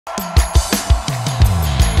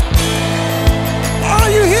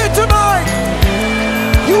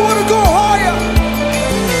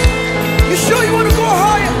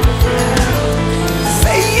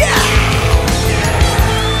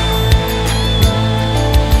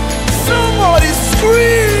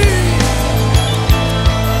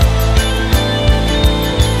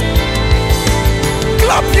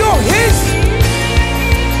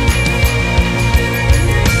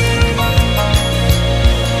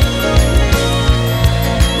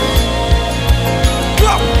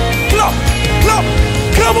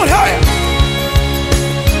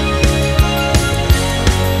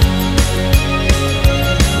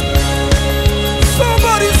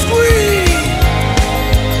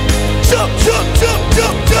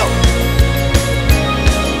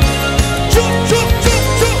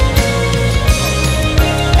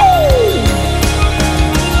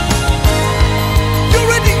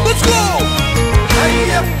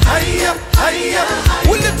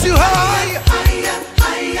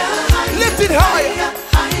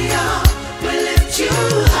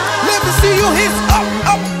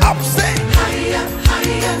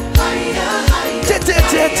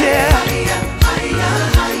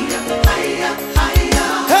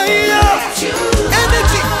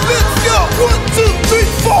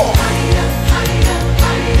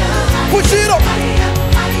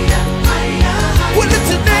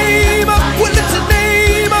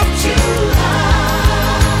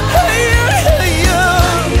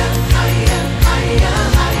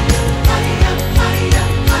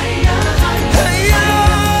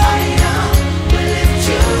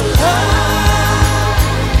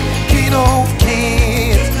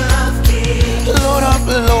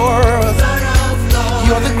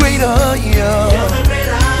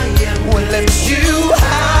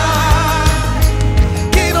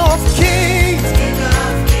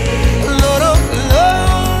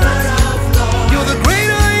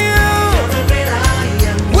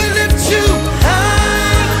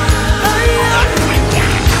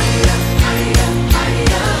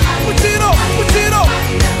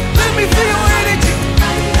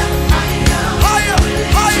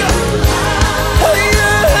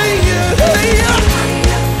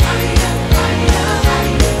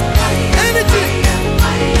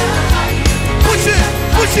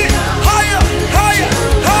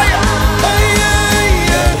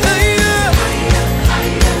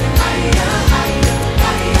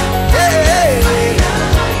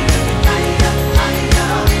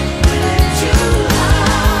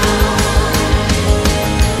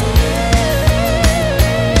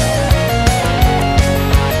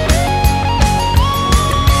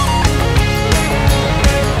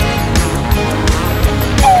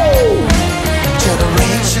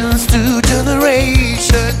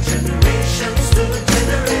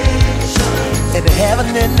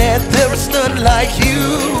earth there is none like you.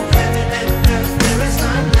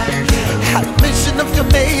 At the mention of your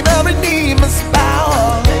name, every knee must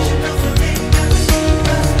bow.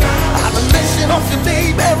 At the mention of your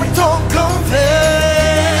name, every tongue confess.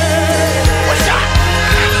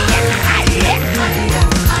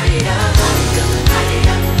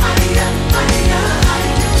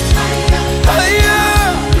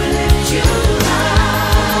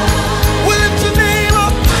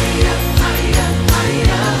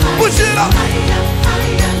 Push it up.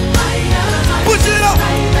 Push it up.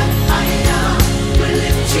 We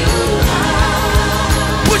lift you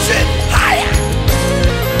high. Push it higher.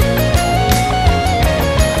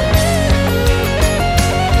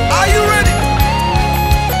 Are you ready?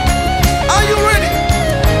 Are you ready?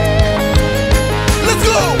 Let's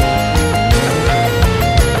go.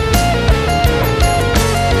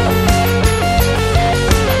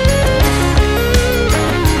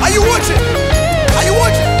 Are you watching? Are you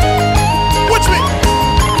watching? Watch me. 1,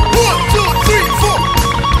 2, 3, 4.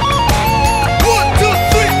 1, 2,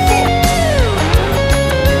 3, 4.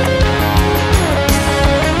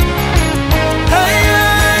 Hey,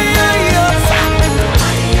 hey, hey,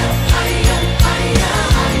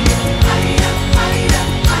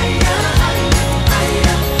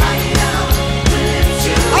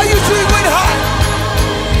 are you two going high?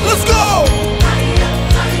 Let's go.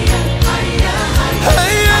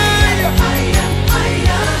 Hey.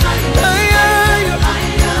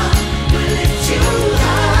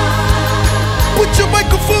 Put your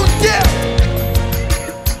microphone down.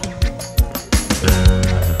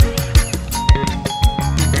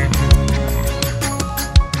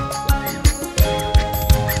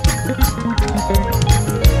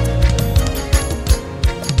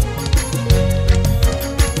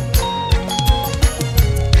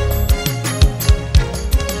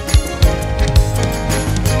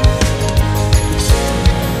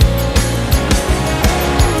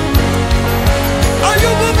 Are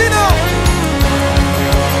you moving on?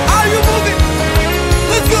 Are you moving?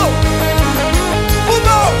 Let's go. Move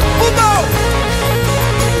out. Move out.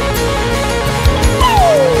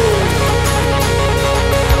 Oh.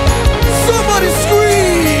 Somebody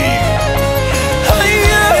scream.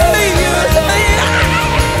 Hey-ya, hey-ya, hey-ya.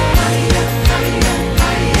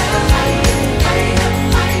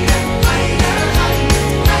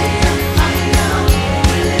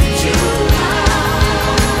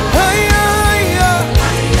 Hey-ya, hey-ya.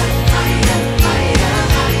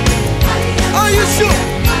 Are you sure?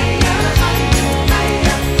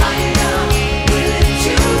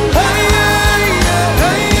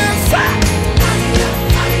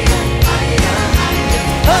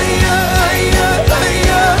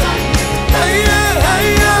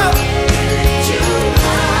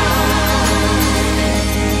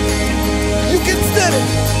 You can stand it.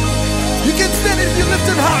 You can stand it if you lift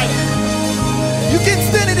it high. You can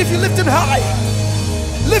stand it if you lift it high.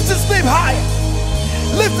 Lift his name higher.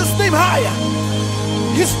 Lift his name higher.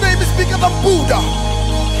 His name is bigger than Buddha.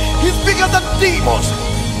 He's bigger than demons.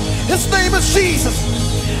 His name is Jesus.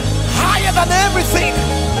 Higher than everything.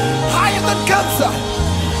 Higher than cancer.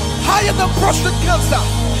 Higher than prostate cancer.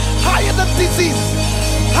 Higher than disease.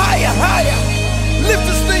 Higher, higher. Lift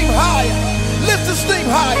his name higher. Lift his name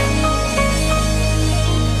higher.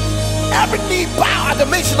 Every knee bow at the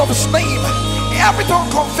mention of his name. Every tongue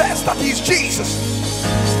confess that he's Jesus.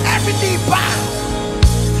 Every knee bow.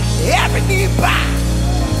 Every knee bow.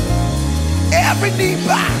 Every knee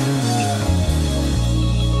bow.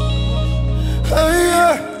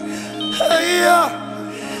 Hey-ya, hey-ya,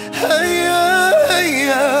 hey-ya,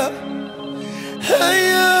 hey-ya,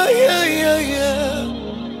 hey-ya, hey-ya, hey-ya.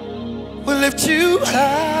 We'll lift you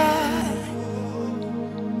high.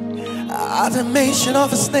 At the mention of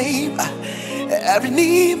his name, every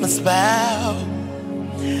knee must bow.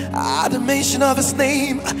 At the mention of his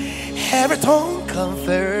name, every tongue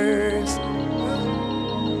confess.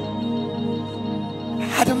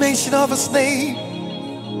 At the mention of his name,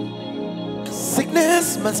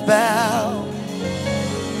 sickness must bow.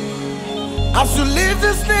 As you lift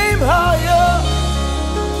his name higher,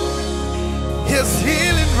 his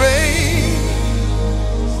healing reigns.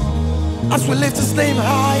 As we lift his name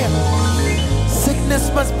higher, sickness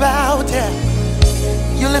must bow down.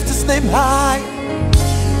 You lift his name high,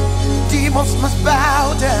 demons must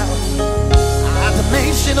bow down. At the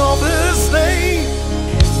mention of his name,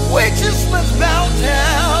 witches must bow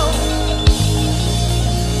down.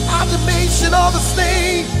 At the mention of his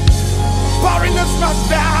name, foreigners must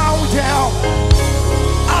bow down.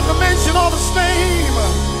 At the mention of his name,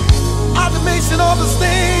 at the mention of his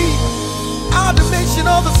name, at the mention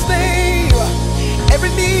of his name, every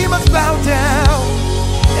knee must bow down.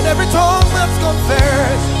 and every tongue must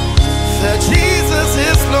confess